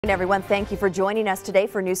Everyone, thank you for joining us today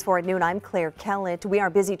for News 4 at noon. I'm Claire Kellett. We are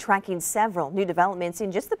busy tracking several new developments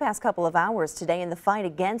in just the past couple of hours today in the fight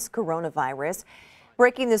against coronavirus.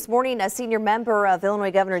 Breaking this morning, a senior member of Illinois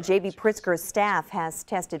Governor J.B. Pritzker's staff has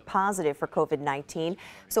tested positive for COVID-19.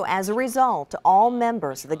 So as a result, all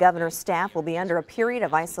members of the governor's staff will be under a period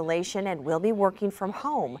of isolation and will be working from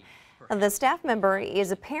home. The staff member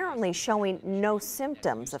is apparently showing no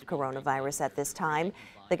symptoms of coronavirus at this time.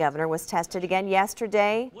 The governor was tested again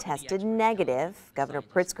yesterday, tested negative. Governor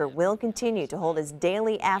Pritzker will continue to hold his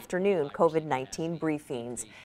daily afternoon COVID-19 briefings.